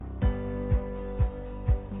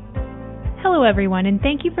Hello, everyone, and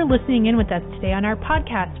thank you for listening in with us today on our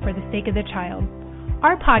podcast, For the Sake of the Child.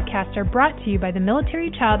 Our podcasts are brought to you by the Military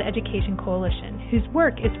Child Education Coalition, whose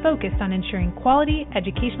work is focused on ensuring quality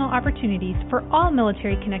educational opportunities for all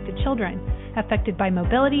military-connected children affected by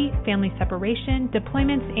mobility, family separation,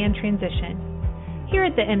 deployments, and transition. Here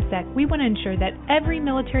at the MSEC, we want to ensure that every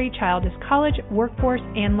military child is college, workforce,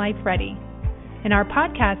 and life ready. In our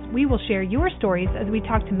podcast, we will share your stories as we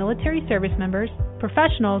talk to military service members,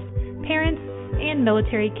 professionals, parents, and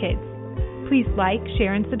military kids. Please like,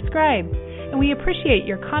 share, and subscribe. And we appreciate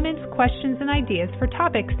your comments, questions, and ideas for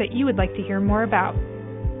topics that you would like to hear more about.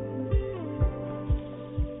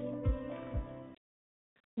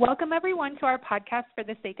 Welcome, everyone, to our podcast For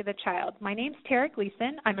the Sake of the Child. My name's Tara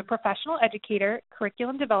Gleason. I'm a professional educator,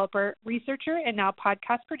 curriculum developer, researcher, and now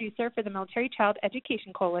podcast producer for the Military Child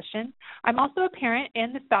Education Coalition. I'm also a parent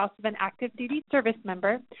and the spouse of an active duty service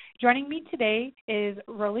member. Joining me today is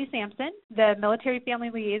Roly Sampson, the Military Family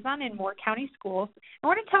Liaison in Moore County Schools. I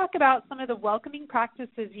want to talk about some of the welcoming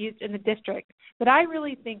practices used in the district that I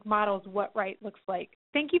really think models what right looks like.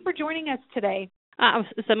 Thank you for joining us today.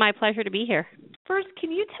 It's my pleasure to be here. First,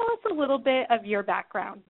 can you tell us a little bit of your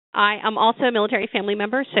background? I am also a military family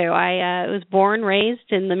member, so I was born,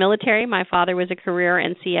 raised in the military. My father was a career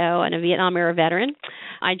NCO and a Vietnam-era veteran.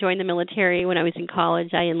 I joined the military when I was in college.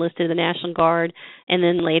 I enlisted in the National Guard and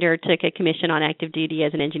then later took a commission on active duty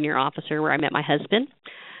as an engineer officer where I met my husband.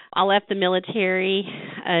 I left the military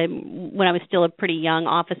when I was still a pretty young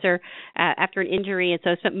officer after an injury, and so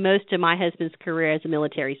I spent most of my husband's career as a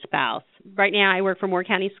military spouse. Right now I work for Moore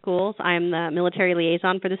County Schools. I'm the military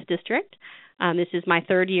liaison for this district. This is my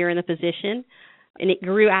third year in the position, and it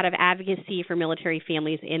grew out of advocacy for military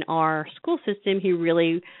families in our school system who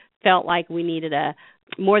really felt like we needed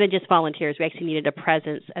more than just volunteers. We actually needed a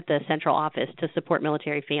presence at the central office to support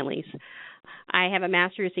military families. I have a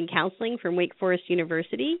master's in counseling from Wake Forest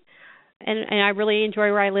University, and I really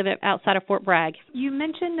enjoy where I live outside of Fort Bragg. You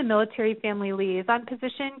mentioned the military family liaison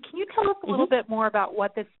position. Can you tell us a little bit more about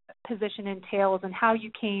what this position entails and how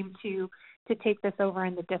you came to take this over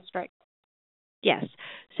in the district? Yes.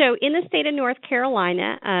 So in the state of North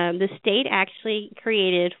Carolina, the state actually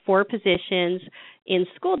created 4 positions in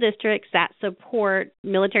school districts that support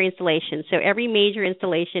military installations. So every major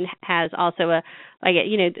installation has also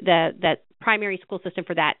that primary school system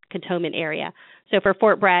for that cantonment area. So for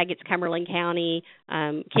Fort Bragg, it's Cumberland County.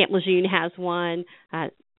 Camp Lejeune has one.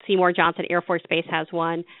 Seymour Johnson Air Force Base has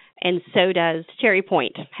one. And so does Cherry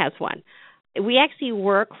Point has one. We actually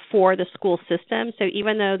work for the school system, so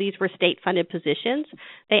even though these were state-funded positions,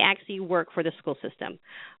 they actually work for the school system.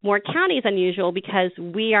 Moore County is unusual because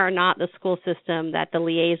we are not the school system that the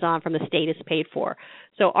liaison from the state is paid for.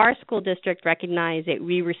 So our school district recognized that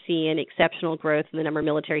we were seeing exceptional growth in the number of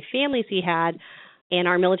military families we had, and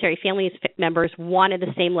our military families members wanted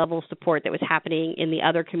the same level of support that was happening in the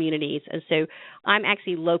other communities. And so I'm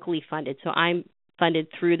actually locally funded, so I'm funded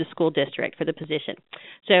through the school district for the position.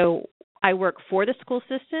 So I work for the school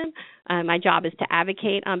system. My job is to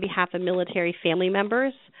advocate on behalf of military family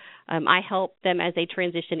members. I help them as they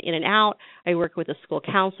transition in and out. I work with the school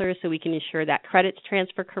counselors so we can ensure that credits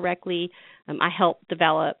transfer correctly. I help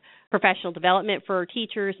develop professional development for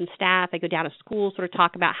teachers and staff. I go down to schools, sort of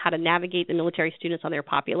talk about how to navigate the military students on their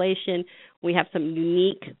population. We have some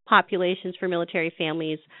unique populations for military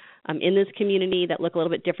families in this community that look a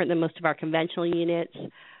little bit different than most of our conventional units.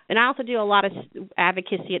 And I also do a lot of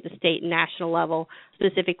advocacy at the state and national level,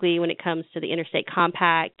 specifically when it comes to the Interstate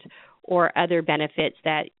Compact or other benefits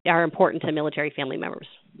that are important to military family members.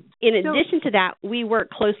 In addition to that, we work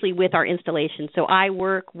closely with our installations. So I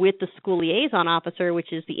work with the school liaison officer,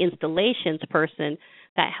 which is the installations person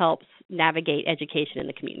that helps navigate education in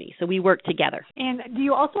the community. So we work together. And do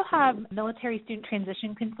you also have military student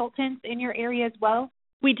transition consultants in your area as well?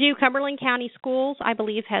 We do. Cumberland County Schools, I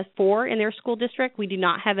believe, has 4 in their school district. We do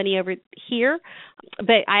not have any over here,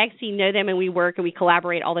 but I actually know them and we work and we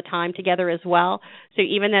collaborate all the time together as well. So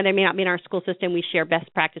even though they may not be in our school system, we share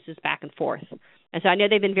best practices back and forth. And so I know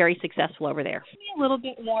they've been very successful over there. Tell me a little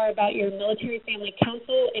bit more about your Military Family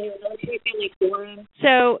Council and your Military Family Forum.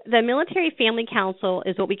 So the Military Family Council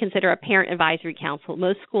is what we consider a parent advisory council.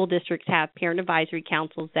 Most school districts have parent advisory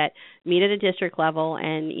councils that meet at a district level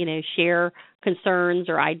and, share concerns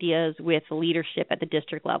or ideas with leadership at the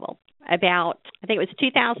district level. About, I think it was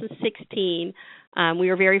 2016, we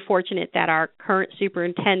were very fortunate that our current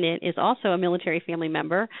superintendent is also a military family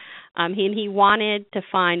member, and he wanted to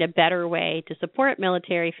find a better way to support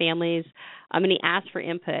military families, and he asked for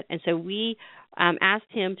input. And so we asked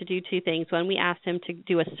him to do two things. One, we asked him to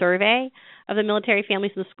do a survey of the military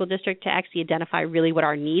families in the school district to actually identify really what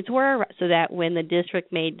our needs were, so that when the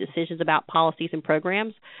district made decisions about policies and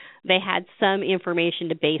programs, they had some information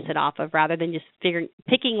to base it off of rather than just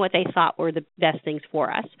picking what they thought were the best things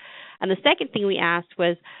for us. And the second thing we asked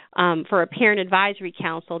was for a parent advisory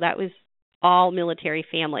council that was all military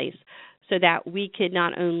families, so that we could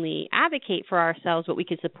not only advocate for ourselves, but we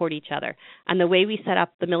could support each other. And the way we set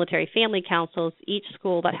up the military family councils, each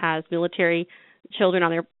school that has military children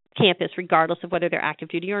on their campus, regardless of whether they're active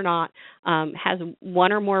duty or not, has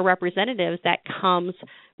one or more representatives that comes.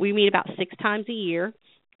 We meet about 6 times a year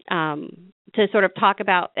to sort of talk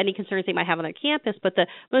about any concerns they might have on their campus. But the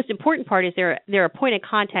most important part is they're a point of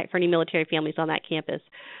contact for any military families on that campus,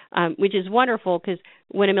 which is wonderful, because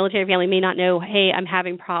when a military family may not know, hey, I'm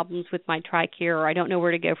having problems with my TRICARE, or I don't know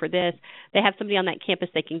where to go for this, they have somebody on that campus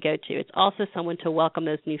they can go to. It's also someone to welcome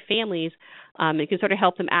those new families. It can sort of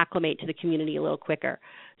help them acclimate to the community a little quicker.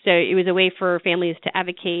 So it was a way for families to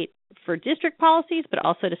advocate for district policies, but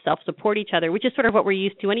also to self-support each other, which is sort of what we're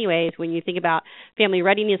used to anyways. When you think about family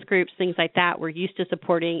readiness groups, things like that, we're used to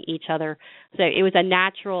supporting each other. So it was a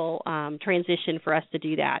natural transition for us to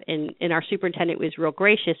do that, and our superintendent was real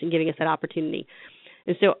gracious in giving us that opportunity.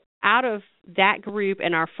 And so out of that group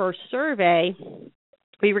and our first survey,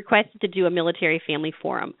 we requested to do a military family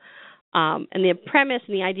forum. And the premise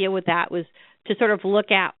and the idea with that was to sort of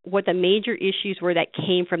look at what the major issues were that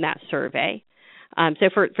came from that survey. So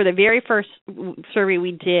for the very first survey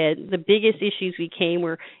we did, the biggest issues we came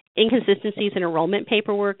were inconsistencies in enrollment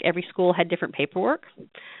paperwork. Every school had different paperwork.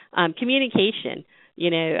 Communication,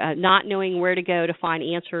 not knowing where to go to find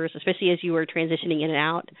answers, especially as you were transitioning in and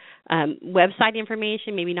out. Website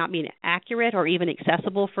information maybe not being accurate or even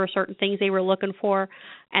accessible for certain things they were looking for.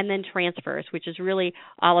 And then transfers, which is really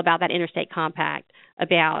all about that interstate compact,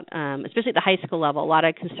 about, especially at the high school level, a lot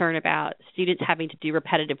of concern about students having to do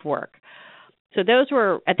repetitive work. So those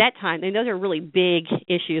were, at that time, those are really big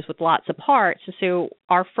issues with lots of parts. And so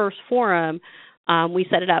our first forum, we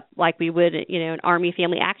set it up like we would, an Army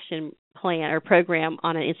Family Action Plan or program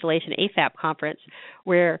on an installation AFAP conference,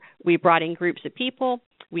 where we brought in groups of people,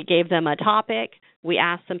 we gave them a topic, we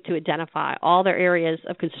asked them to identify all their areas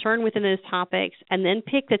of concern within those topics, and then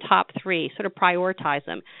pick the top 3, sort of prioritize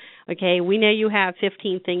them. Okay, we know you have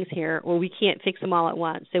 15 things here. Well, we can't fix them all at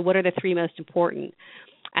once. So what are the 3 most important?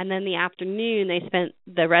 And then the afternoon, they spent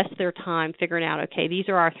the rest of their time figuring out, okay, these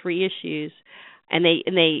are our 3 issues, and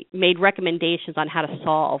they made recommendations on how to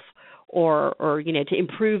solve or to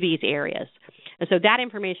improve these areas. And so that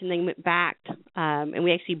information then went back, and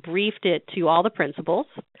we actually briefed it to all the principals,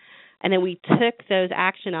 and then we took those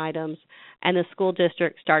action items, and the school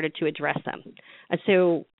district started to address them. And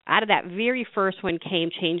so out of that very first one came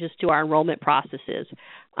changes to our enrollment processes.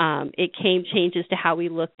 It came changes to how we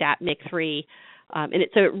looked at MIC3.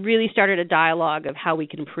 So it really started a dialogue of how we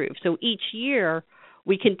could improve. So each year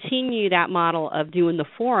we continue that model of doing the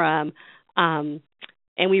forum,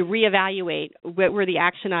 and we reevaluate what were the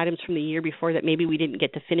action items from the year before that maybe we didn't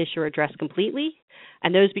get to finish or address completely,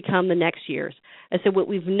 and those become the next year's. And so what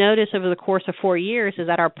we've noticed over the course of 4 years is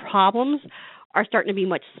that our problems are starting to be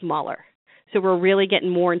much smaller. So we're really getting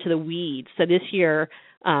more into the weeds. So this year,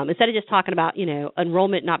 instead of just talking about,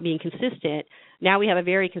 enrollment not being consistent, now we have a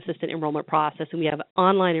very consistent enrollment process, and we have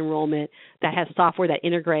online enrollment that has software that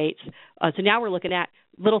integrates. So now we're looking at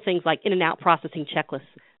little things like in and out processing checklists,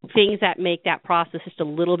 things that make that process just a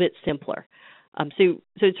little bit simpler. So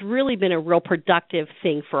it's really been a real productive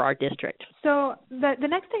thing for our district. So the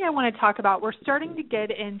next thing I want to talk about, we're starting to get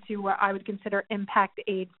into what I would consider impact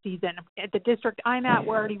aid season. At the district I'm at,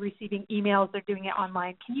 we're already receiving emails. They're doing it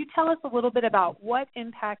online. Can you tell us a little bit about what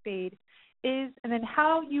impact aid is, and then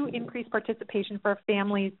how you increase participation for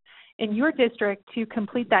families in your district to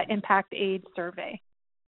complete that impact aid survey?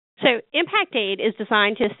 So impact aid is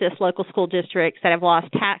designed to assist local school districts that have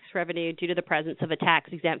lost tax revenue due to the presence of a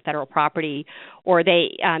tax-exempt federal property, or they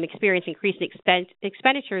experience increased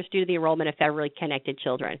expenditures due to the enrollment of federally connected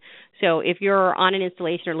children. So if you're on an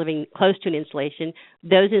installation or living close to an installation,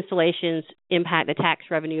 those installations impact the tax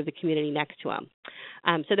revenue of the community next to them.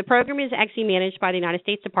 So the program is actually managed by the United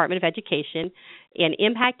States Department of Education, and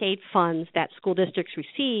impact aid funds that school districts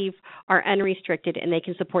receive are unrestricted, and they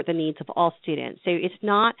can support the needs of all students. So it's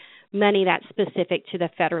not money that's specific to the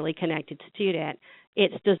federally connected student.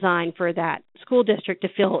 It's designed for that school district to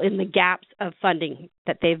fill in the gaps of funding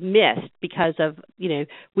that they've missed because of,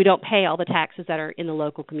 we don't pay all the taxes that are in the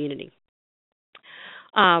local community.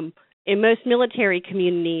 in most military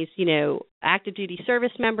communities, active duty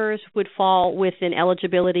service members would fall within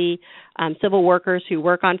eligibility. Civil workers who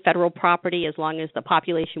work on federal property, as long as the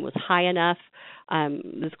population was high enough,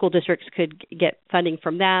 the school districts could get funding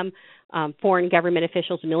from them. Foreign government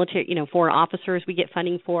officials, military, foreign officers we get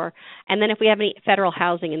funding for. And then if we have any federal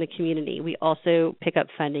housing in the community, we also pick up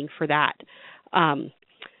funding for that.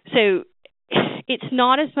 So it's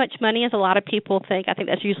not as much money as a lot of people think. I think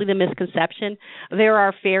that's usually the misconception. There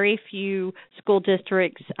are very few school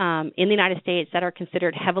districts in the United States that are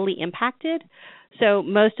considered heavily impacted. So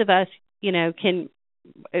most of us,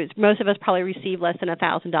 probably receive less than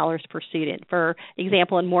 $1,000 per student. For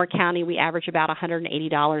example, in Moore County, we average about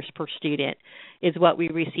 $180 per student is what we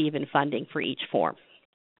receive in funding for each form.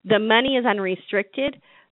 The money is unrestricted.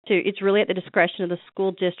 So it's really at the discretion of the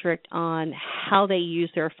school district on how they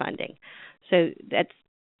use their funding. So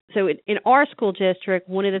in our school district,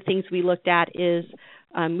 one of the things we looked at is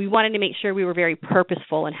we wanted to make sure we were very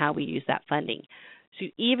purposeful in how we use that funding. So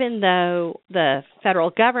even though the federal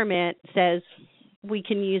government says we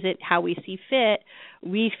can use it how we see fit,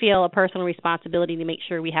 we feel a personal responsibility to make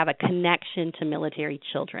sure we have a connection to military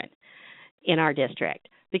children in our district,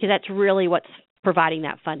 because that's really what's providing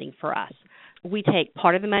that funding for us. We take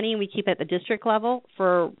part of the money and we keep it at the district level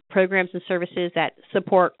for programs and services that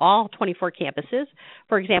support all 24 campuses.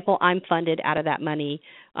 For example, I'm funded out of that money.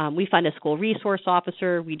 We fund a school resource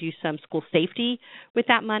officer. We do some school safety with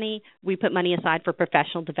that money. We put money aside for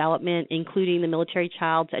professional development, including the Military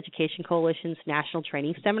Child's Education Coalition's National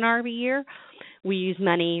Training Seminar every year. We use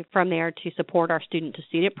money from there to support our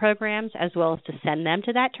student-to-student programs, as well as to send them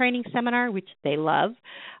to that training seminar, which they love.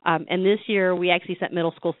 And this year, we actually sent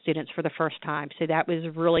middle school students for the first time. So that was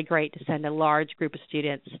really great to send a large group of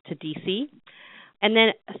students to D.C. And then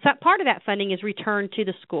part of that funding is returned to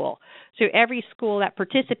the school. So every school that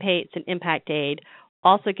participates in Impact Aid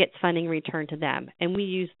also gets funding returned to them. And we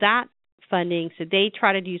use that funding, so they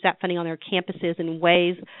try to use that funding on their campuses in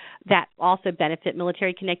ways that also benefit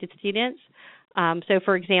military-connected students. So,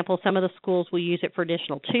 for example, some of the schools will use it for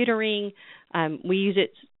additional tutoring.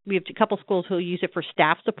 We have a couple schools who will use it for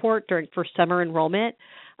staff support for summer enrollment.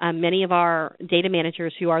 Many of our data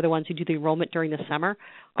managers, who are the ones who do the enrollment during the summer,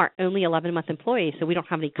 are only 11-month employees, so we don't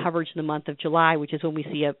have any coverage in the month of July, which is when we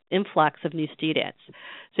see an influx of new students.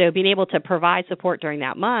 So being able to provide support during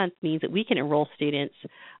that month means that we can enroll students,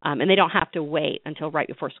 and they don't have to wait until right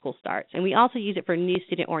before school starts. And we also use it for new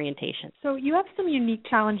student orientation. So you have some unique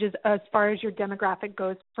challenges as far as your demographic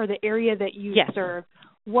goes for the area that you serve.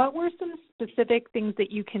 What were some specific things that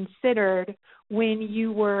you considered when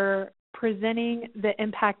you were presenting the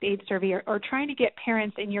Impact Aid survey or trying to get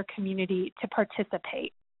parents in your community to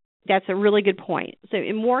participate? That's a really good point. So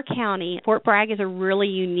in Moore County, Fort Bragg is a really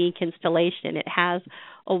unique installation. It has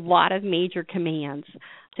a lot of major commands.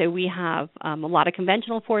 So we have a lot of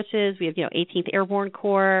conventional forces. We have, 18th Airborne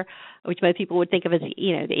Corps, which most people would think of as, the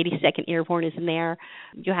 82nd Airborne is in there.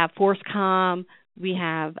 You have FORSCOM. We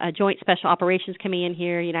have a Joint Special Operations Command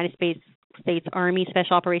here, United States Army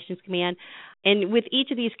Special Operations Command. And with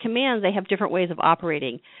each of these commands, they have different ways of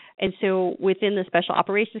operating. And so within the Special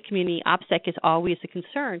Operations community, OPSEC is always a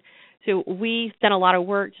concern. So we've done a lot of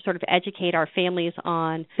work to sort of educate our families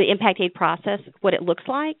on the Impact Aid process, what it looks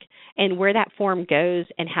like, and where that form goes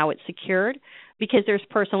and how it's secured, because there's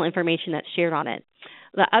personal information that's shared on it.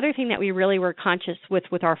 The other thing that we really were conscious with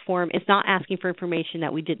our form is not asking for information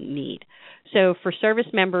that we didn't need. So for service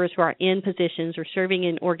members who are in positions or serving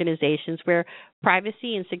in organizations where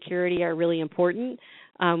privacy and security are really important,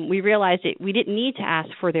 we realized that we didn't need to ask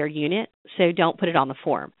for their unit, so don't put it on the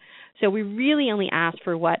form. So we really only ask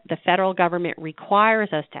for what the federal government requires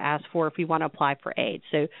us to ask for if we want to apply for aid.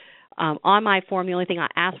 So on my form, the only thing I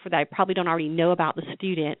ask for that I probably don't already know about the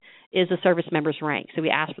student is the service member's rank. So we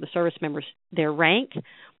ask for the service members, their rank,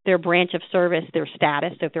 their branch of service, their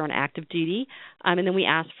status, so if they're on active duty, and then we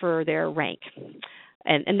ask for their rank.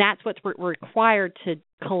 And that's what we're required to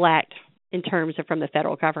collect in terms of from the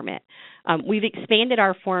federal government. We've expanded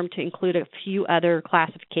our form to include a few other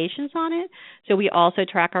classifications on it. So we also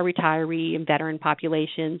track our retiree and veteran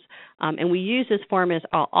populations, and we use this form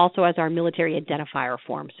also as our military identifier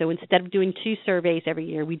form. So instead of doing 2 surveys every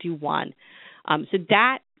year, we do 1. So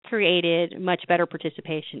that created much better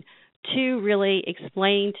participation. 2, really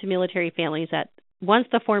explaining to military families that once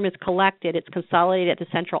the form is collected, it's consolidated at the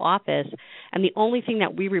central office, and the only thing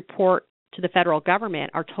that we report to the federal government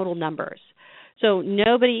are total numbers. So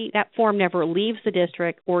that form never leaves the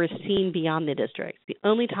district or is seen beyond the district. The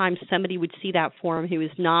only time somebody would see that form who is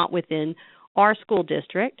not within our school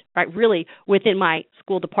district, right, really within my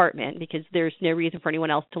school department, because there's no reason for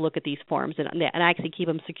anyone else to look at these forms, and I actually keep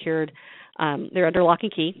them secured. They're under lock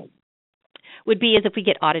and key. would be as if we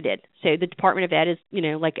get audited. So the Department of Ed is,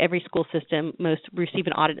 like every school system, most receive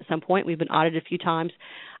an audit at some point. We've been audited a few times,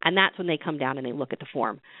 and that's when they come down and they look at the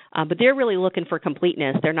form. But they're really looking for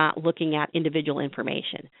completeness. They're not looking at individual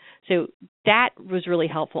information. So that was really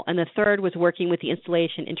helpful. And the third was working with the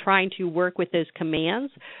installation and trying to work with those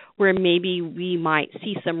commands where maybe we might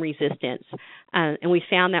see some resistance. And we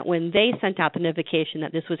found that when they sent out the notification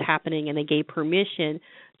that this was happening and they gave permission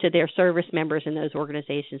to their service members in those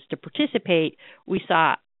organizations to participate, we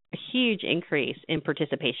saw a huge increase in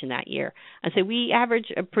participation that year. And so we average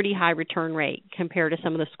a pretty high return rate compared to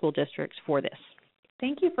some of the school districts for this.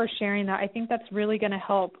 Thank you for sharing that. I think that's really going to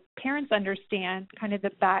help parents understand kind of the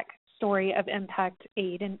backstory of Impact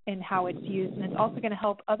Aid and how it's used. And it's also going to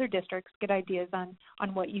help other districts get ideas on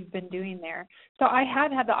what you've been doing there. So I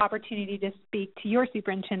have had the opportunity to speak to your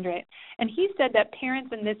superintendent, and he said that parents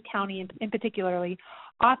in this county in particularly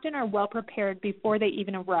often are well prepared before they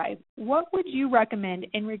even arrive. What would you recommend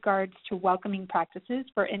in regards to welcoming practices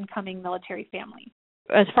for incoming military families?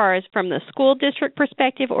 As far as from the school district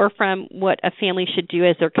perspective or from what a family should do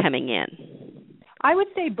as they're coming in? I would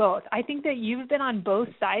say both. I think that you've been on both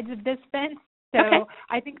sides of this fence. So okay.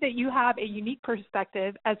 I think that you have a unique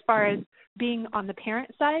perspective as far as being on the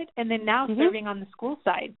parent side and then now serving on the school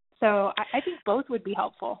side. So I think both would be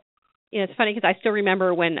helpful. Yeah, it's funny because I still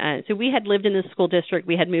remember when, so we had lived in the school district,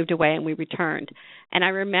 we had moved away and we returned. And I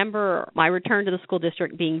remember my return to the school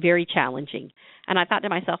district being very challenging. And I thought to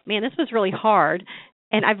myself, man, this was really hard.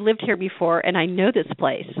 And I've lived here before and I know this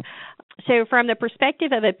place. So from the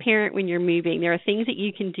perspective of a parent when you're moving, there are things that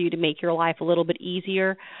you can do to make your life a little bit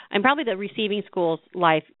easier and probably the receiving school's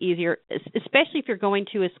life easier, especially if you're going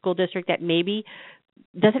to a school district that maybe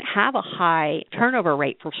doesn't have a high turnover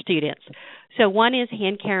rate for students. So one is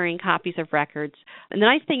hand-carrying copies of records. And the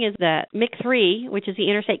nice thing is that MIC3, which is the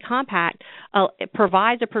Interstate Compact, it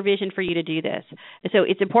provides a provision for you to do this. And so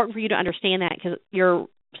it's important for you to understand that because your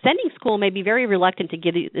sending school may be very reluctant to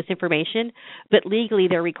give you this information, but legally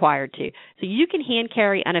they're required to. So you can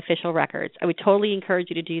hand-carry unofficial records. I would totally encourage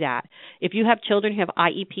you to do that. If you have children who have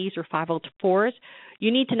IEPs or 504s,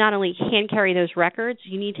 you need to not only hand-carry those records,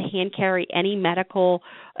 you need to hand-carry any medical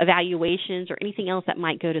evaluations or anything else that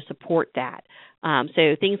might go to support that.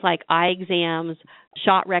 So things like eye exams,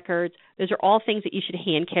 shot records, those are all things that you should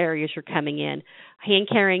hand-carry as you're coming in.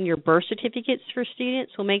 Hand-carrying your birth certificates for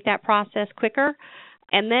students will make that process quicker.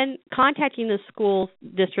 And then contacting the school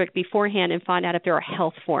district beforehand and find out if there are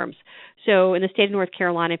health forms. So in the state of North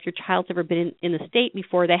Carolina, if your child's ever been in the state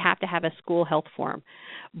before, they have to have a school health form.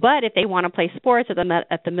 But if they want to play sports at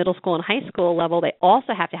the middle school and high school level, they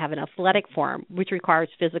also have to have an athletic form, which requires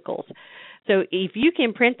physicals. So if you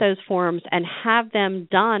can print those forms and have them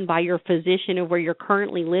done by your physician of where you're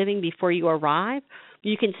currently living before you arrive,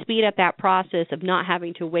 you can speed up that process of not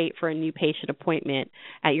having to wait for a new patient appointment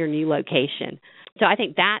at your new location. So I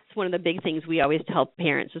think that's one of the big things we always tell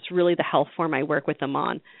parents. It's really the health form I work with them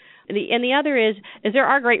on. And the other is there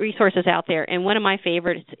are great resources out there, and one of my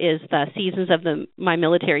favorites is the Seasons of My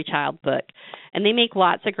Military Child book. And they make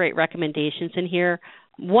lots of great recommendations in here.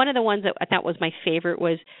 One of the ones that I thought was my favorite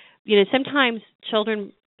was, sometimes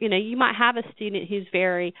children, you might have a student who's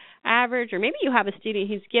very average, or maybe you have a student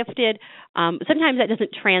who's gifted. Sometimes that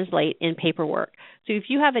doesn't translate in paperwork. So if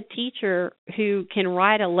you have a teacher who can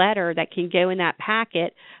write a letter that can go in that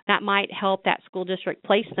packet, that might help that school district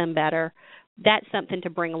place them better. That's something to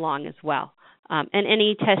bring along as well. And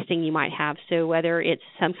any testing you might have. So whether it's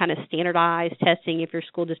some kind of standardized testing, if your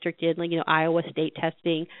school district did, Iowa State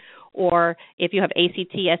testing, or if you have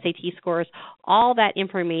ACT, SAT scores, all that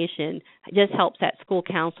information just helps that school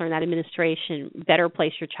counselor and that administration better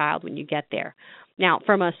place your child when you get there. Now,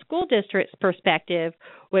 from a school district's perspective,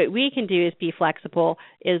 what we can do is be flexible.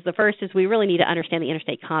 The first is we really need to understand the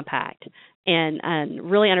Interstate Compact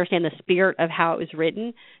and really understand the spirit of how it was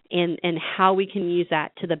written and how we can use that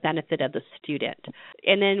to the benefit of the student.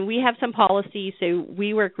 And then we have some policies, so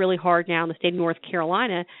we work really hard now in the state of North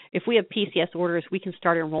Carolina. If we have PCS orders, we can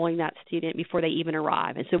start enrolling that student before they even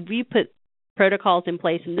arrive. And so we put protocols in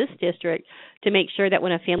place in this district to make sure that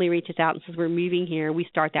when a family reaches out and says we're moving here, we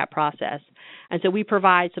start that process. And so we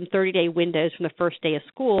provide some 30-day windows from the first day of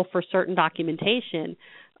school for certain documentation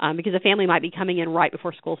because a family might be coming in right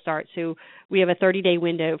before school starts. So we have a 30-day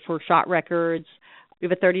window for shot records. We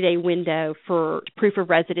have a 30-day window for proof of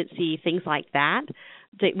residency, things like that.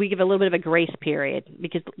 We give a little bit of a grace period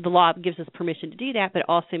because the law gives us permission to do that, but it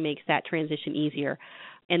also makes that transition easier.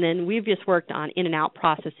 And then we've just worked on in and out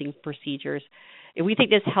processing procedures. And we think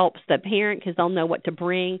this helps the parent because they'll know what to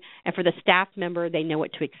bring, and for the staff member, they know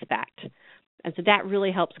what to expect. And so that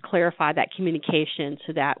really helps clarify that communication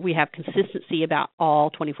so that we have consistency about all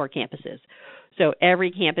 24 campuses. So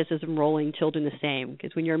every campus is enrolling children the same,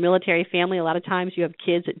 because when you're a military family, a lot of times you have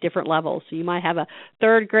kids at different levels. So you might have a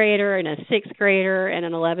third grader and a sixth grader and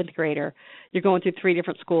an 11th grader. You're going through 3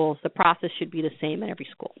 different schools. The process should be the same in every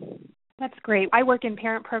school. That's great. I work in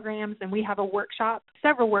parent programs, and we have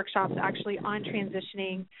several workshops actually on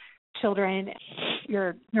transitioning children,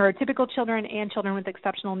 your neurotypical children and children with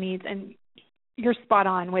exceptional needs, and you're spot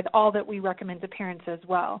on with all that we recommend to parents as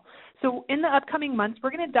well. So in the upcoming months, we're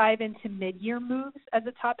going to dive into mid-year moves as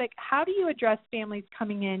a topic. How do you address families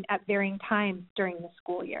coming in at varying times during the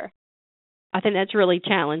school year? I think that's really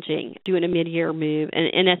challenging, doing a mid-year move,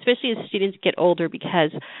 and especially as students get older, because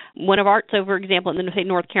one of our, so for example, in the state of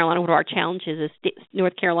North Carolina, one of our challenges is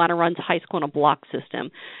North Carolina runs high school on a block system.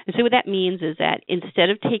 And so what that means is that instead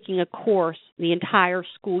of taking a course the entire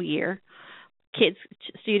school year,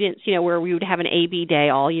 students, where we would have an AB day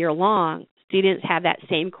all year long, students have that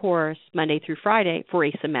same course Monday through Friday for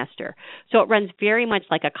a semester. So it runs very much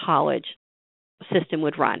like a college system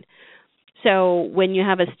would run. So when you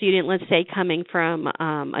have a student, let's say, coming from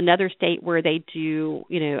another state where they do,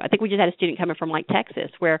 I think we just had a student coming from like Texas,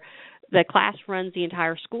 where the class runs the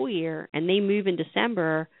entire school year and they move in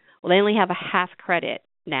December. Well, they only have a half credit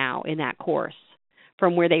now in that course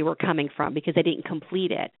from where they were coming from because they didn't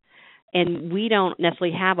complete it. And we don't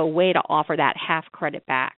necessarily have a way to offer that half credit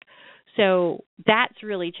back. So that's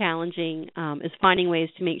really challenging, is finding ways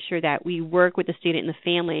to make sure that we work with the student and the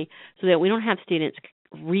family so that we don't have students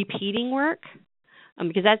repeating work,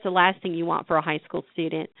 because that's the last thing you want for a high school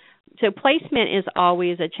student. So placement is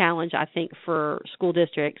always a challenge, I think, for school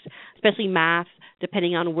districts, especially math,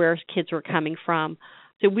 depending on where kids were coming from.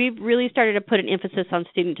 So we've really started to put an emphasis on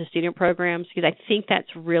student-to-student programs, because I think that's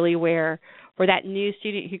really where for that new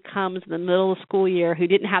student who comes in the middle of the school year who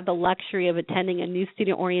didn't have the luxury of attending a new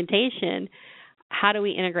student orientation, how do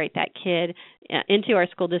we integrate that kid into our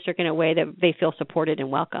school district in a way that they feel supported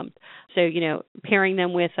and welcomed? So, pairing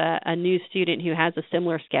them with a new student who has a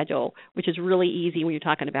similar schedule, which is really easy when you're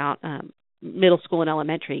talking about middle school and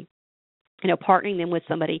elementary. Partnering them with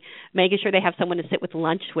somebody, making sure they have someone to sit with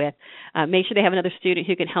lunch with, make sure they have another student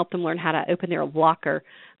who can help them learn how to open their locker.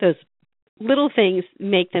 Those little things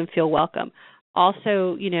make them feel welcome.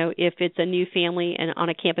 Also, if it's a new family and on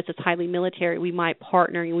a campus that's highly military, we might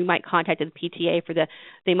partner, we might contact the PTA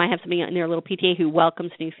they might have somebody in their little PTA who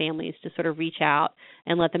welcomes new families to sort of reach out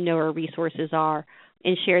and let them know where resources are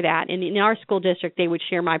and share that. And in our school district, they would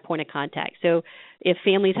share my point of contact. So if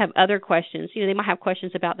families have other questions, they might have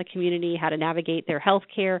questions about the community, how to navigate their health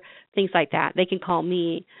care, things like that. They can call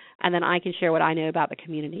me, and then I can share what I know about the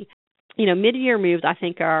community. Mid-year moves, I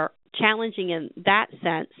think, are challenging in that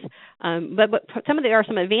sense, but there are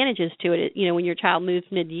some advantages to it. When your child moves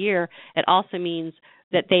mid-year, it also means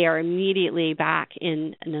that they are immediately back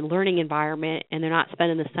in a learning environment, and they're not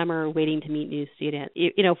spending the summer waiting to meet new students.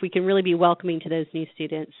 If we can really be welcoming to those new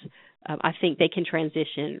students, I think they can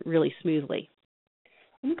transition really smoothly.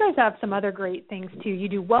 You guys have some other great things, too. You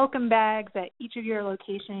do welcome bags at each of your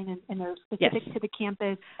locations, and they're specific to the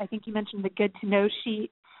campus. I think you mentioned the Good to Know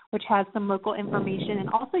sheet, which has some local information, and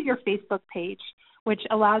also your Facebook page, which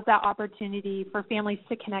allows that opportunity for families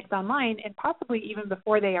to connect online and possibly even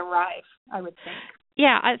before they arrive, I would think.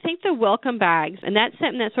 Yeah, I think the welcome bags, and that's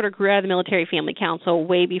something that sort of grew out of the Military Family Council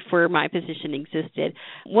way before my position existed.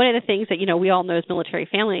 One of the things that, we all know as military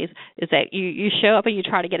families is that you show up and you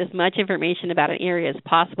try to get as much information about an area as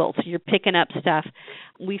possible, so you're picking up stuff.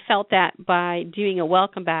 We felt that by doing a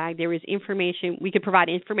welcome bag, there was information, we could provide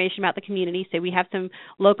information about the community. So we have some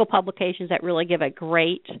local publications that really give a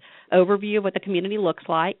great overview of what the community looks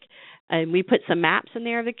like. And we put some maps in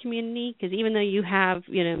there of the community, because even though you have,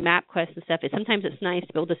 MapQuest and stuff, sometimes it's nice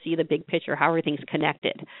to be able to see the big picture, how everything's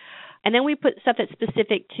connected. And then we put stuff that's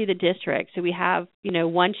specific to the district. So we have,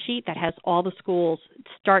 one sheet that has all the schools,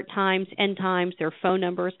 start times, end times, their phone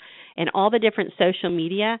numbers, and all the different social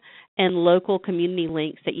media and local community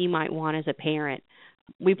links that you might want as a parent.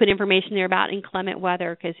 We put information there about inclement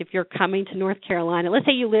weather, because if you're coming to North Carolina, let's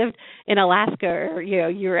say you lived in Alaska, or,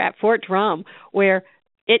 you're at Fort Drum, where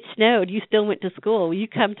it snowed, you still went to school. When you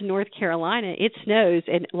come to North Carolina, it snows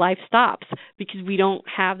and life stops, because we don't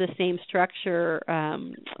have the same structure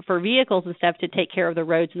for vehicles and stuff to take care of the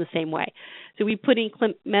roads in the same way. So we put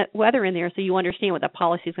inclement weather in there so you understand what the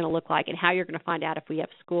policy is going to look like and how you're going to find out if we have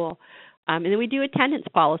school. And then we do attendance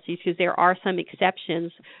policies, because there are some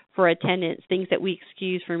exceptions for attendance, things that we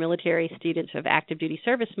excuse for military students of active duty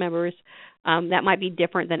service members that might be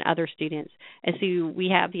different than other students. And so we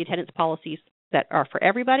have the attendance policies that are for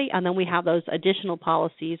everybody, and then we have those additional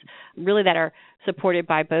policies really that are supported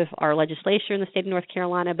by both our legislature in the state of North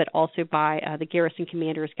Carolina, but also by the Garrison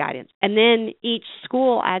Commander's guidance. And then each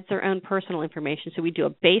school adds their own personal information. So we do a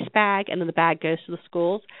base bag, and then the bag goes to the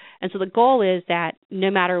schools. And so the goal is that no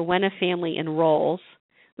matter when a family enrolls,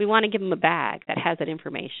 we want to give them a bag that has that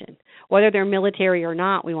information. Whether they're military or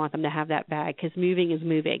not, we want them to have that bag because moving is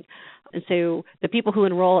moving. And so the people who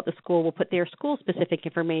enroll at the school will put their school-specific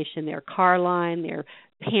information, their car line, their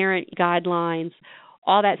parent guidelines,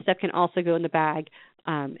 all that stuff can also go in the bag.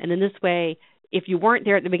 And then this way, if you weren't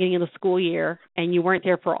there at the beginning of the school year and you weren't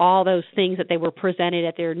there for all those things that they were presented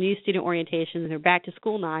at their new student orientations and their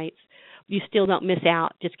back-to-school nights, you still don't miss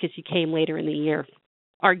out just because you came later in the year.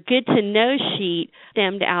 Our Good to Know sheet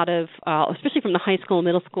stemmed out of, especially from the high school and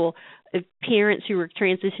middle school, parents who were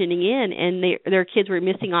transitioning in and their kids were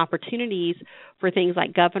missing opportunities for things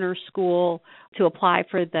like governor's school, to apply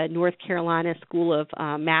for the North Carolina School of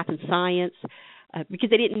Math and Science,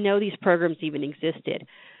 because they didn't know these programs even existed.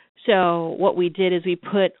 So what we did is we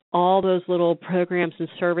put all those little programs and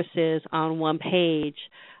services on one page.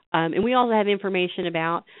 And we also have information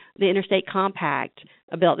about the Interstate Compact,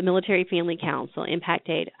 about the Military Family Council, Impact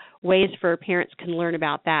Aid, ways for parents can learn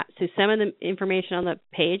about that. So some of the information on the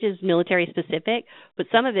page is military specific, but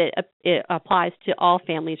some of it applies to all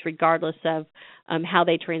families regardless of how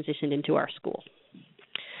they transitioned into our school.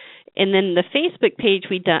 And then the Facebook page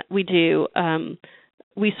we do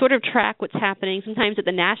we sort of track what's happening sometimes at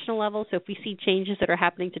the national level. So if we see changes that are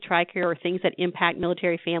happening to TRICARE or things that impact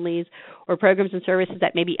military families or programs and services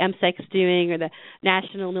that maybe MSEC is doing or the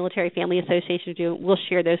National Military Family Association is doing, we'll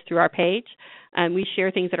share those through our page. We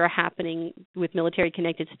share things that are happening with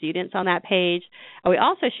military-connected students on that page. We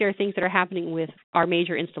also share things that are happening with our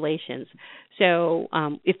major installations. So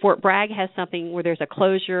if Fort Bragg has something where there's a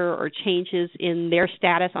closure or changes in their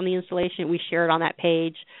status on the installation, we share it on that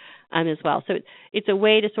page as well. So it's a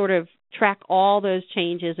way to sort of track all those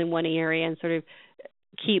changes in one area and sort of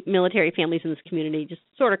keep military families in this community just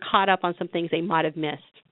sort of caught up on some things they might have missed.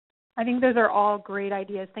 I think those are all great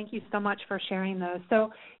ideas. Thank you so much for sharing those.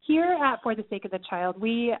 So here at For the Sake of the Child,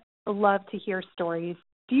 we love to hear stories.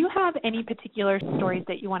 Do you have any particular stories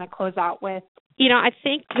that you want to close out with? You know, I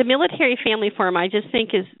think the Military Family Forum, I just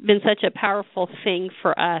think has been such a powerful thing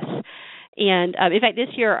for us. And in fact, this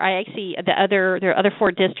year, there are other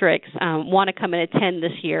 4 districts want to come and attend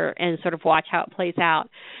this year and sort of watch how it plays out.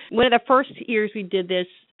 One of the first years we did this,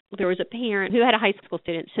 there was a parent who had a high school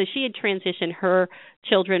student, so she had transitioned her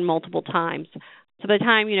children multiple times. So by the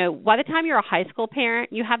time you're a high school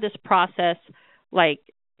parent, you have this process, like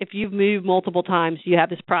if you've moved multiple times, you have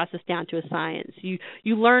this process down to a science. You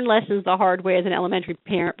learn lessons the hard way as an elementary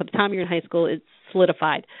parent, but by the time you're in high school, it's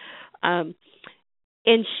solidified.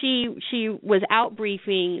 And she was out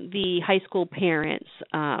briefing the high school parents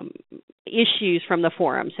issues from the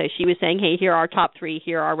forum. So she was saying, hey, here are our top 3,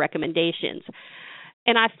 here are our recommendations.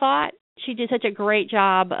 And I thought she did such a great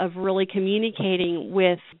job of really communicating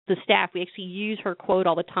with the staff. We actually use her quote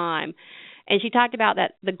all the time. And she talked about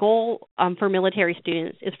that the goal for military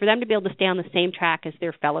students is for them to be able to stay on the same track as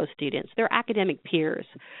their fellow students, their academic peers.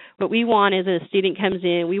 What we want is a student comes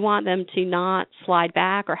in, we want them to not slide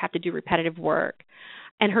back or have to do repetitive work.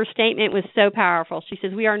 And her statement was so powerful. She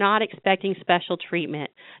says, we are not expecting special treatment,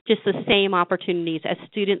 just the same opportunities as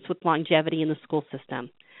students with longevity in the school system.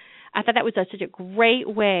 I thought that was such a great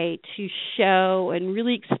way to show and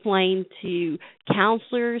really explain to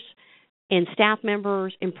counselors and staff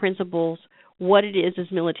members and principals what it is as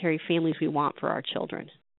military families we want for our children.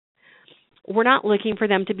 We're not looking for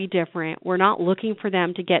them to be different. We're not looking for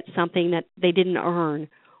them to get something that they didn't earn.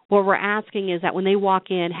 What we're asking is that when they walk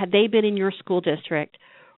in, had they been in your school district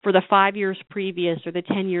for the 5 years previous or the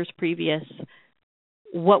 10 years previous,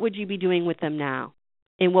 what would you be doing with them now?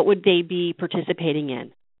 And what would they be participating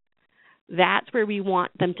in? That's where we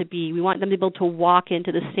want them to be. We want them to be able to walk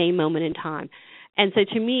into the same moment in time. And so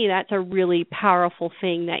to me, that's a really powerful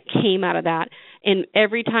thing that came out of that. And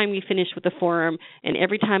every time we finish with the forum and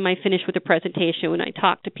every time I finish with a presentation, when I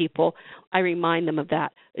talk to people, I remind them of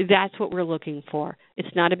that. That's what we're looking for.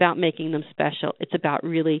 It's not about making them special. It's about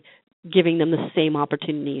really giving them the same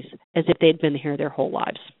opportunities as if they'd been here their whole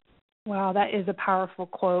lives. Wow, that is a powerful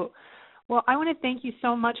quote. Well, I want to thank you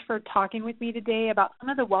so much for talking with me today about some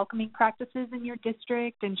of the welcoming practices in your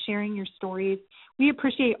district and sharing your stories. We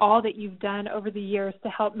appreciate all that you've done over the years to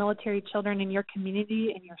help military children in your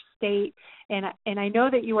community and your state. And I know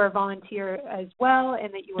that you are a volunteer as well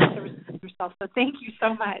and that you are serving yourself. So thank you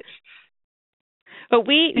so much. But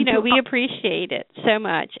we appreciate it so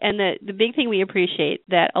much. And the big thing we appreciate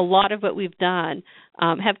that a lot of what we've done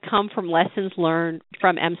have come from lessons learned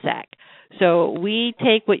from MSEC. So we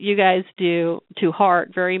take what you guys do to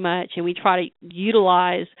heart very much, and we try to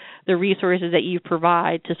utilize the resources that you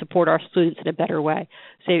provide to support our students in a better way.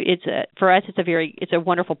 So for us, it's a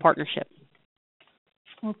wonderful partnership.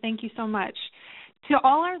 Well, thank you so much. To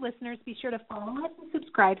all our listeners, be sure to follow us and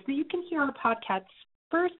subscribe so you can hear our podcasts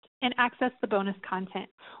first and access the bonus content.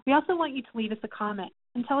 We also want you to leave us a comment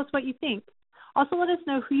and tell us what you think. Also, let us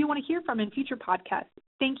know who you want to hear from in future podcasts.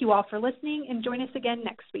 Thank you all for listening, and join us again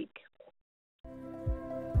next week.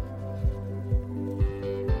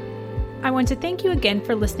 I want to thank you again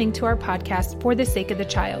for listening to our podcast, For the Sake of the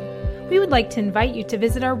Child. We would like to invite you to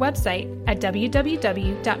visit our website at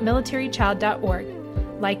www.militarychild.org.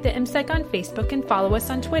 Like the MSEC on Facebook and follow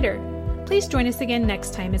us on Twitter. Please join us again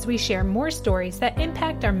next time as we share more stories that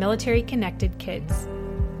impact our military-connected kids.